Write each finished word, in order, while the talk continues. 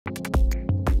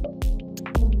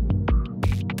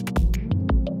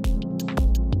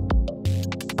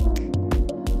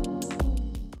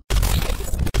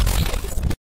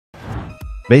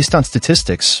Based on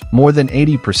statistics, more than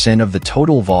 80% of the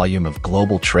total volume of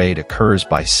global trade occurs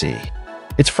by sea.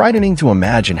 It's frightening to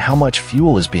imagine how much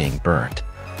fuel is being burned.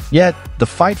 Yet, the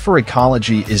fight for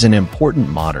ecology is an important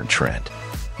modern trend.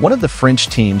 One of the French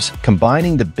teams,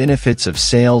 combining the benefits of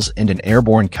sails and an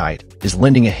airborne kite, is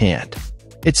lending a hand.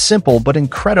 It's simple but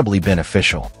incredibly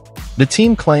beneficial. The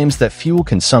team claims that fuel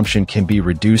consumption can be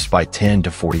reduced by 10 to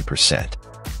 40%.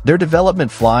 Their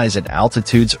development flies at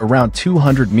altitudes around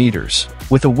 200 meters,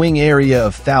 with a wing area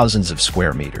of thousands of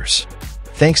square meters.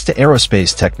 Thanks to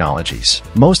aerospace technologies,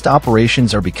 most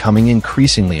operations are becoming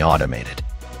increasingly automated.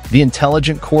 The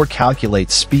intelligent core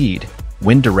calculates speed,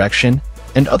 wind direction,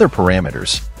 and other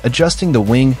parameters, adjusting the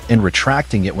wing and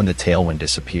retracting it when the tailwind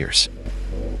disappears.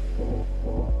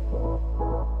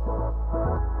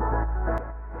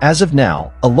 As of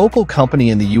now, a local company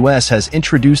in the US has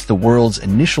introduced the world's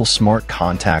initial smart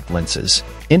contact lenses,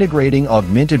 integrating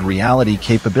augmented reality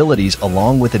capabilities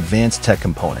along with advanced tech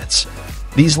components.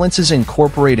 These lenses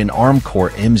incorporate an ARM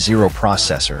Core M0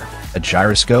 processor, a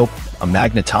gyroscope, a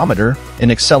magnetometer, an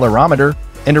accelerometer,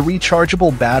 and a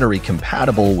rechargeable battery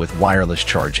compatible with wireless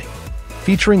charging.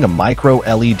 Featuring a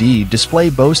micro-LED display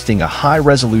boasting a high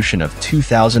resolution of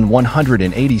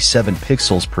 2,187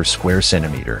 pixels per square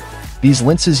centimeter, these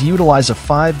lenses utilize a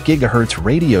 5 GHz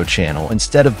radio channel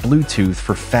instead of Bluetooth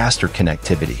for faster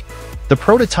connectivity. The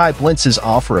prototype lenses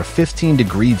offer a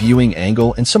 15-degree viewing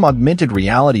angle and some augmented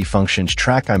reality functions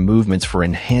track eye movements for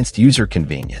enhanced user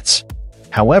convenience.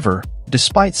 However,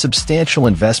 despite substantial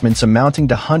investments amounting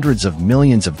to hundreds of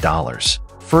millions of dollars,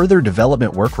 further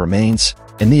development work remains,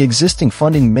 and the existing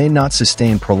funding may not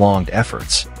sustain prolonged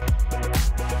efforts.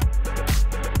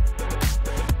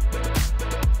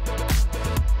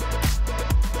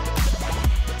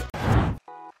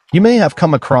 You may have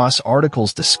come across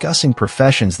articles discussing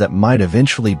professions that might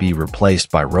eventually be replaced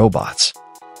by robots.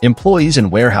 Employees in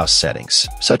warehouse settings,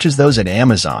 such as those at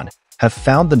Amazon, have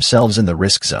found themselves in the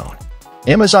risk zone.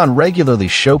 Amazon regularly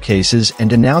showcases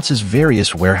and announces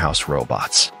various warehouse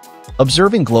robots.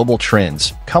 Observing global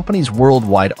trends, companies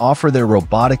worldwide offer their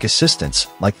robotic assistants,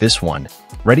 like this one,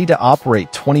 ready to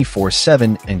operate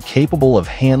 24/7 and capable of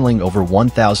handling over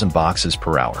 1,000 boxes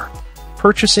per hour.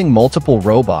 Purchasing multiple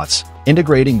robots,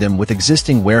 integrating them with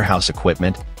existing warehouse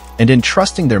equipment, and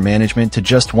entrusting their management to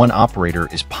just one operator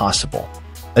is possible.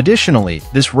 Additionally,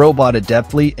 this robot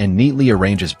adeptly and neatly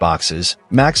arranges boxes,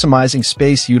 maximizing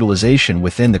space utilization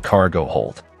within the cargo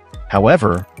hold.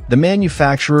 However, the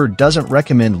manufacturer doesn't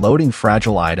recommend loading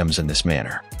fragile items in this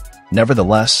manner.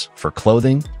 Nevertheless, for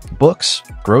clothing, books,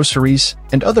 groceries,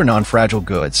 and other non-fragile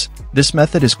goods, this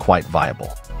method is quite viable.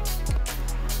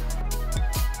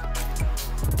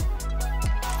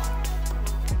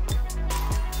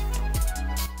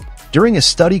 During a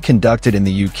study conducted in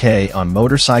the UK on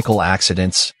motorcycle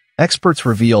accidents, experts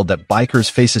revealed that bikers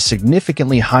face a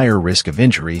significantly higher risk of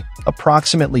injury,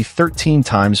 approximately 13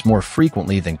 times more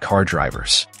frequently than car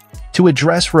drivers. To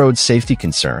address road safety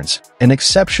concerns, an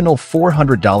exceptional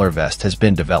 $400 vest has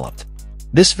been developed.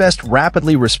 This vest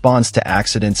rapidly responds to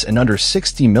accidents in under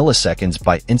 60 milliseconds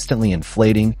by instantly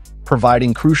inflating,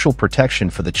 providing crucial protection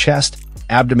for the chest,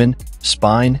 abdomen,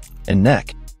 spine, and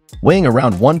neck. Weighing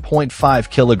around 1.5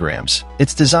 kilograms,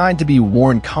 it's designed to be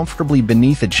worn comfortably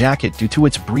beneath a jacket due to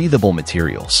its breathable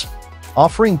materials.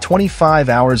 Offering 25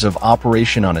 hours of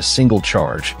operation on a single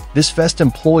charge, this vest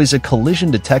employs a collision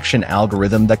detection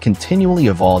algorithm that continually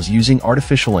evolves using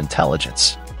artificial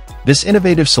intelligence. This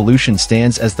innovative solution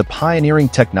stands as the pioneering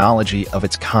technology of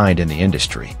its kind in the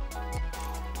industry.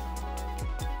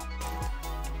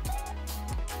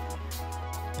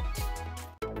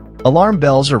 Alarm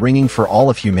bells are ringing for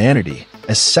all of humanity,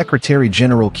 as Secretary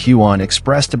General QAnon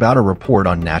expressed about a report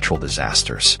on natural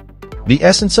disasters. The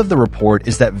essence of the report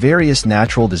is that various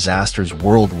natural disasters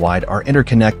worldwide are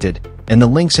interconnected, and the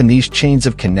links in these chains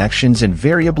of connections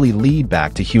invariably lead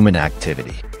back to human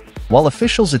activity. While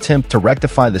officials attempt to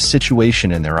rectify the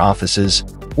situation in their offices,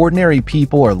 ordinary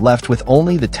people are left with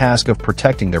only the task of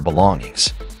protecting their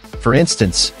belongings. For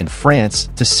instance, in France,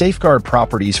 to safeguard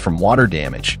properties from water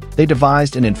damage, they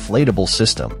devised an inflatable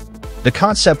system. The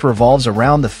concept revolves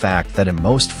around the fact that in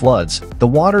most floods, the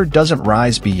water doesn't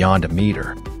rise beyond a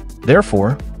meter.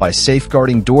 Therefore, by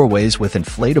safeguarding doorways with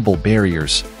inflatable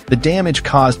barriers, the damage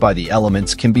caused by the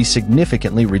elements can be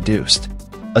significantly reduced.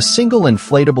 A single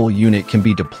inflatable unit can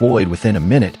be deployed within a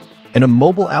minute, and a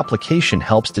mobile application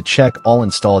helps to check all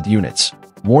installed units,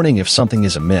 warning if something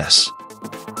is amiss.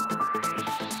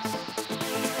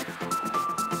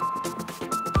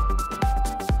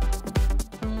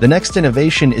 The next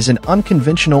innovation is an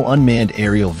unconventional unmanned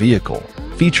aerial vehicle,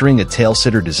 featuring a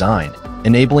tail-sitter design,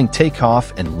 enabling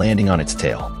takeoff and landing on its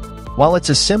tail. While its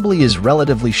assembly is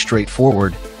relatively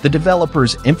straightforward, the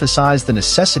developers emphasize the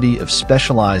necessity of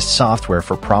specialized software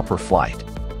for proper flight.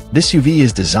 This UV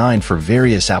is designed for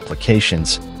various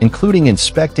applications, including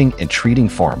inspecting and treating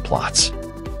farm plots.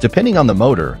 Depending on the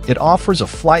motor, it offers a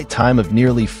flight time of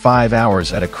nearly 5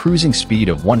 hours at a cruising speed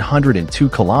of 102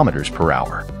 kilometers per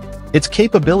hour. Its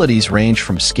capabilities range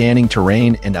from scanning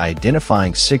terrain and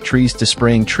identifying sick trees to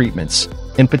spraying treatments,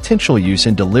 and potential use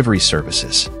in delivery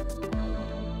services.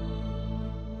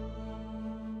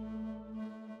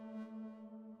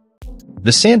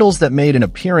 The sandals that made an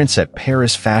appearance at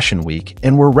Paris Fashion Week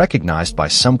and were recognized by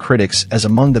some critics as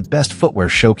among the best footwear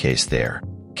showcased there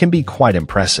can be quite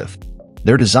impressive.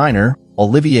 Their designer,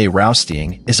 Olivier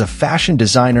Rousteing, is a fashion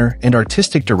designer and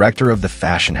artistic director of the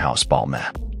fashion house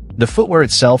BALMAIN. The footwear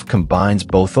itself combines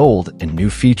both old and new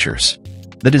features.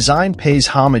 The design pays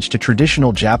homage to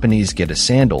traditional Japanese Geta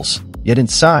sandals, yet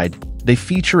inside, they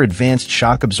feature advanced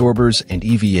shock absorbers and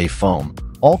EVA foam,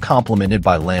 all complemented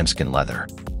by lambskin leather.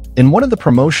 In one of the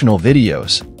promotional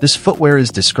videos, this footwear is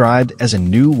described as a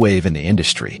new wave in the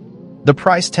industry. The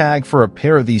price tag for a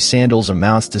pair of these sandals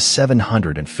amounts to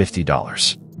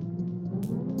 $750.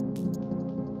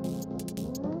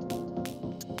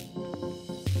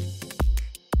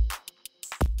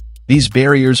 These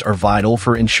barriers are vital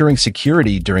for ensuring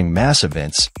security during mass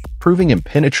events, proving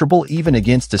impenetrable even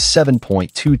against a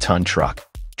 7.2-ton truck,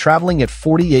 traveling at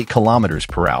 48 kilometers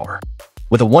per hour.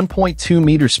 With a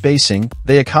 1.2-meter spacing,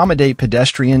 they accommodate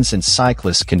pedestrians and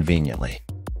cyclists conveniently.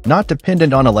 Not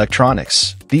dependent on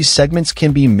electronics, these segments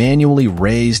can be manually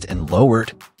raised and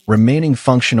lowered, remaining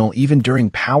functional even during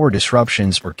power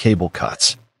disruptions or cable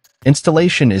cuts.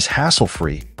 Installation is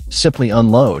hassle-free. Simply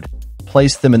unload,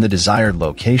 place them in the desired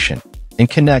location, and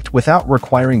connect without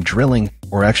requiring drilling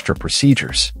or extra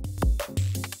procedures.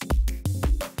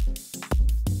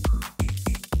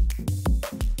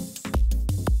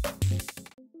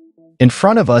 In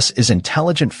front of us is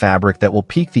intelligent fabric that will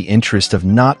pique the interest of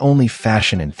not only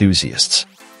fashion enthusiasts.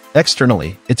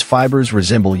 Externally, its fibers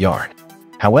resemble yarn.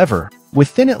 However,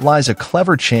 within it lies a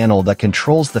clever channel that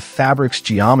controls the fabric's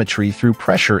geometry through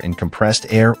pressure in compressed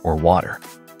air or water.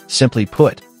 Simply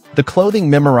put, the clothing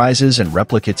memorizes and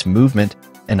replicates movement,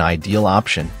 an ideal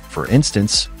option, for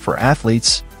instance, for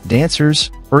athletes, dancers,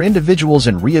 or individuals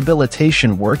in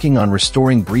rehabilitation working on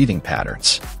restoring breathing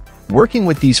patterns. Working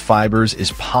with these fibers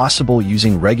is possible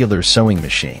using regular sewing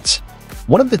machines.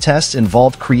 One of the tests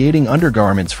involved creating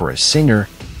undergarments for a singer,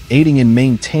 aiding in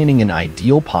maintaining an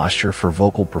ideal posture for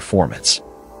vocal performance.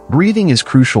 Breathing is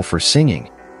crucial for singing,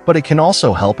 but it can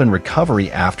also help in recovery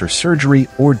after surgery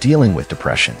or dealing with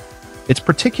depression. It's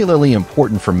particularly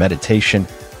important for meditation,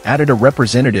 added a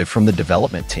representative from the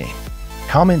development team.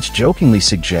 Comments jokingly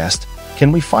suggest,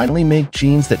 "Can we finally make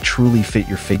jeans that truly fit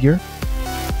your figure?"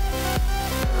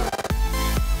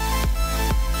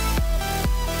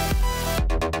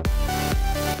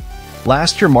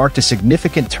 Last year marked a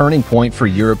significant turning point for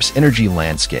Europe's energy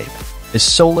landscape, as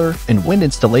solar and wind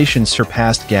installations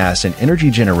surpassed gas and energy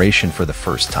generation for the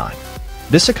first time.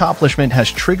 This accomplishment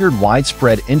has triggered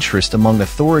widespread interest among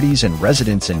authorities and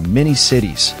residents in many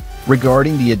cities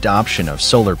regarding the adoption of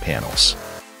solar panels.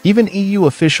 Even EU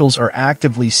officials are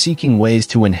actively seeking ways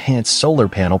to enhance solar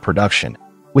panel production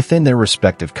within their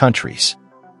respective countries.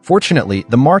 Fortunately,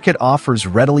 the market offers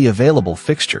readily available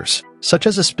fixtures, such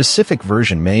as a specific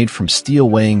version made from steel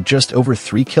weighing just over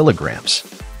 3 kilograms.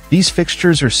 These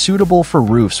fixtures are suitable for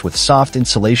roofs with soft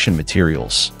insulation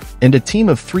materials, and a team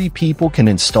of 3 people can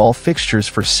install fixtures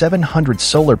for 700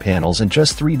 solar panels in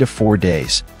just 3 to 4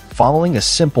 days, following a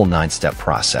simple 9-step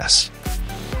process.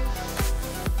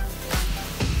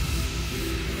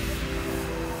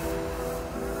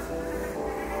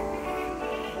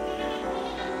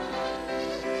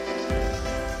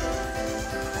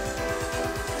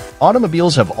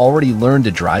 Automobiles have already learned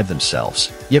to drive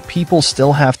themselves, yet people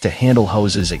still have to handle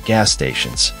hoses at gas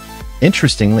stations.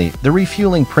 Interestingly, the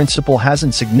refueling principle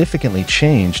hasn't significantly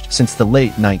changed since the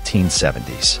late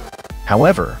 1970s.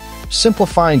 However,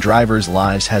 simplifying drivers'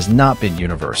 lives has not been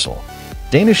universal.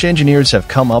 Danish engineers have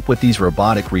come up with these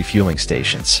robotic refueling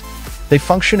stations. They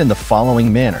function in the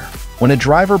following manner. When a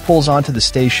driver pulls onto the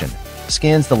station,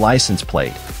 scans the license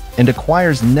plate, and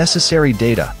acquires necessary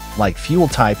data like fuel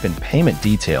type and payment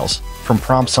details from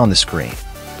prompts on the screen,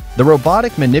 the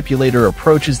robotic manipulator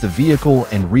approaches the vehicle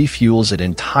and refuels it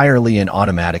entirely in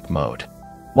automatic mode.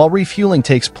 While refueling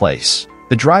takes place,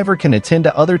 the driver can attend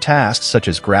to other tasks such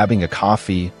as grabbing a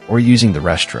coffee or using the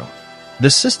restroom. The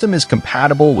system is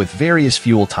compatible with various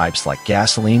fuel types like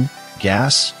gasoline,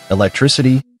 gas,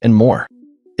 electricity, and more.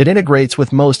 It integrates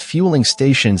with most fueling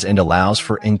stations and allows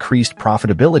for increased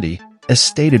profitability, as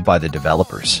stated by the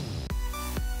developers.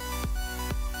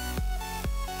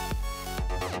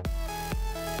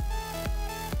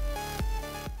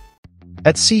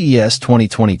 At CES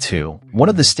 2022, one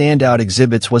of the standout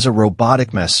exhibits was a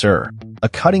Robotic Massager, a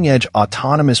cutting-edge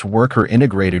autonomous worker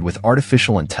integrated with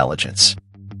artificial intelligence.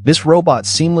 This robot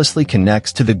seamlessly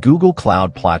connects to the Google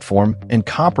Cloud platform and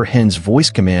comprehends voice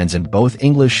commands in both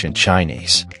English and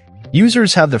Chinese.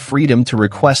 Users have the freedom to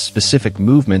request specific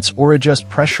movements or adjust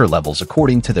pressure levels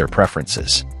according to their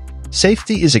preferences.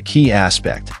 Safety is a key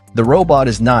aspect. The robot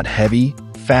is not heavy,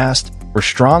 fast, or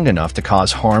strong enough to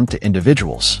cause harm to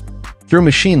individuals. Through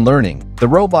machine learning, the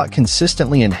robot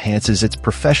consistently enhances its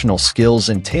professional skills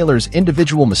and tailors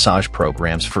individual massage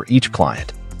programs for each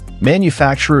client.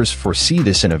 Manufacturers foresee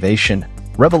this innovation,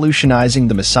 revolutionizing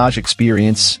the massage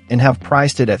experience, and have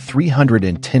priced it at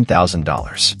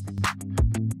 $310,000.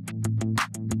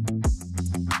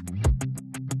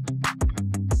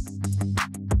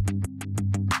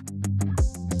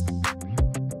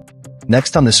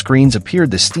 Next on the screens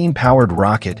appeared the SteamPowered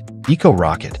Rocket,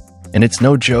 ECOROCKET, and it's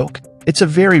no joke. It's a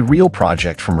very real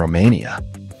project from Romania.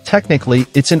 Technically,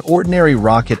 it's an ordinary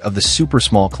rocket of the super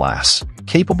small class,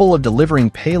 capable of delivering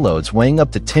payloads weighing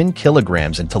up to 10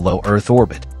 kilograms into low Earth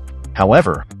orbit.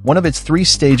 However, one of its 3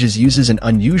 stages uses an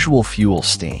unusual fuel,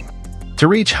 steam. To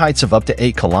reach heights of up to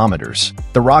 8 kilometers,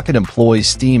 the rocket employs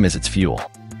steam as its fuel.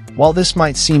 While this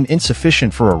might seem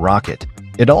insufficient for a rocket,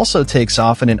 it also takes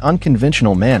off in an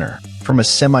unconventional manner, from a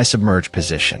semi-submerged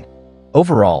position.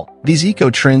 Overall, these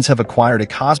eco-trends have acquired a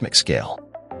cosmic scale.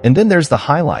 And then there's the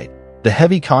highlight, the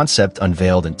heavy concept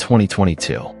unveiled in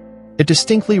 2022. It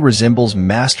distinctly resembles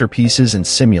masterpieces in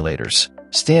simulators,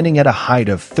 standing at a height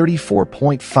of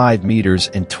 34.5 meters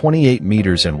and 28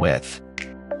 meters in width.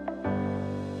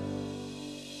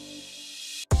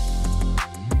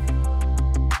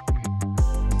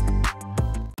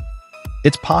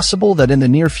 It's possible that in the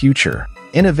near future,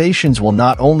 innovations will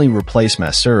not only replace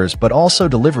masseurs but also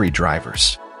delivery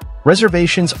drivers.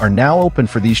 Reservations are now open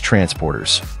for these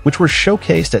transporters, which were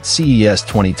showcased at CES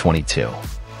 2022.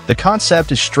 The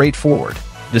concept is straightforward.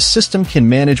 The system can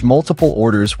manage multiple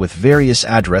orders with various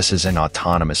addresses in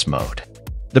autonomous mode.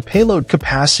 The payload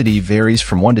capacity varies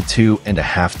from 1 to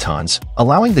 2.5 tons,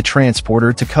 allowing the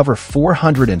transporter to cover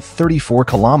 434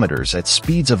 kilometers at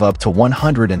speeds of up to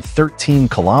 113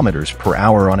 kilometers per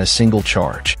hour on a single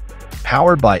charge.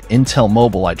 Powered by Intel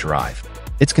Mobileye drive,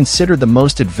 it's considered the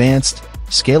most advanced,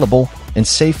 scalable, and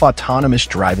safe autonomous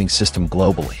driving system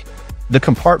globally. The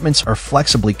compartments are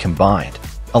flexibly combined,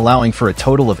 allowing for a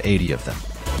total of 80 of them.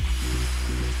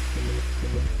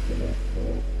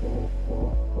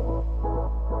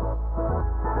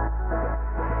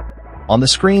 On the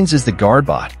screens is the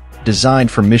GUARDBOT,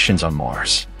 designed for missions on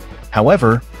Mars.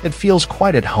 However, it feels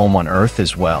quite at home on Earth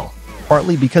as well,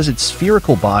 partly because its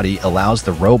spherical body allows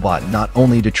the robot not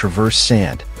only to traverse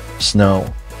sand,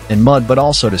 snow, and mud but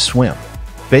also to swim.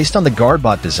 Based on the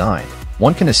GUARDBOT design,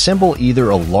 one can assemble either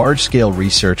a large-scale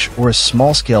research or a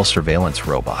small-scale surveillance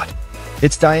robot.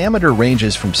 Its diameter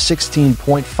ranges from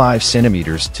 16.5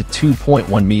 centimeters to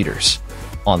 2.1 meters.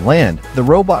 On land, the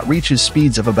robot reaches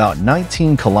speeds of about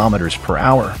 19 kilometers per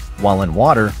hour, while in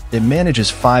water, it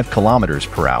manages 5 kilometers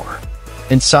per hour.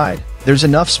 Inside, there's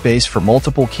enough space for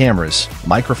multiple cameras,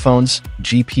 microphones,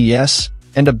 GPS,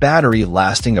 and a battery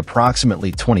lasting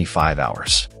approximately 25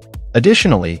 hours.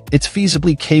 Additionally, it's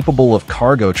feasibly capable of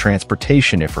cargo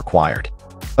transportation if required.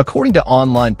 According to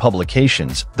online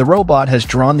publications, the robot has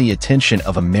drawn the attention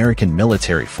of American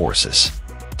military forces.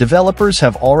 Developers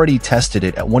have already tested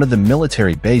it at one of the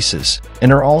military bases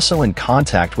and are also in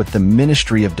contact with the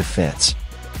Ministry of Defense.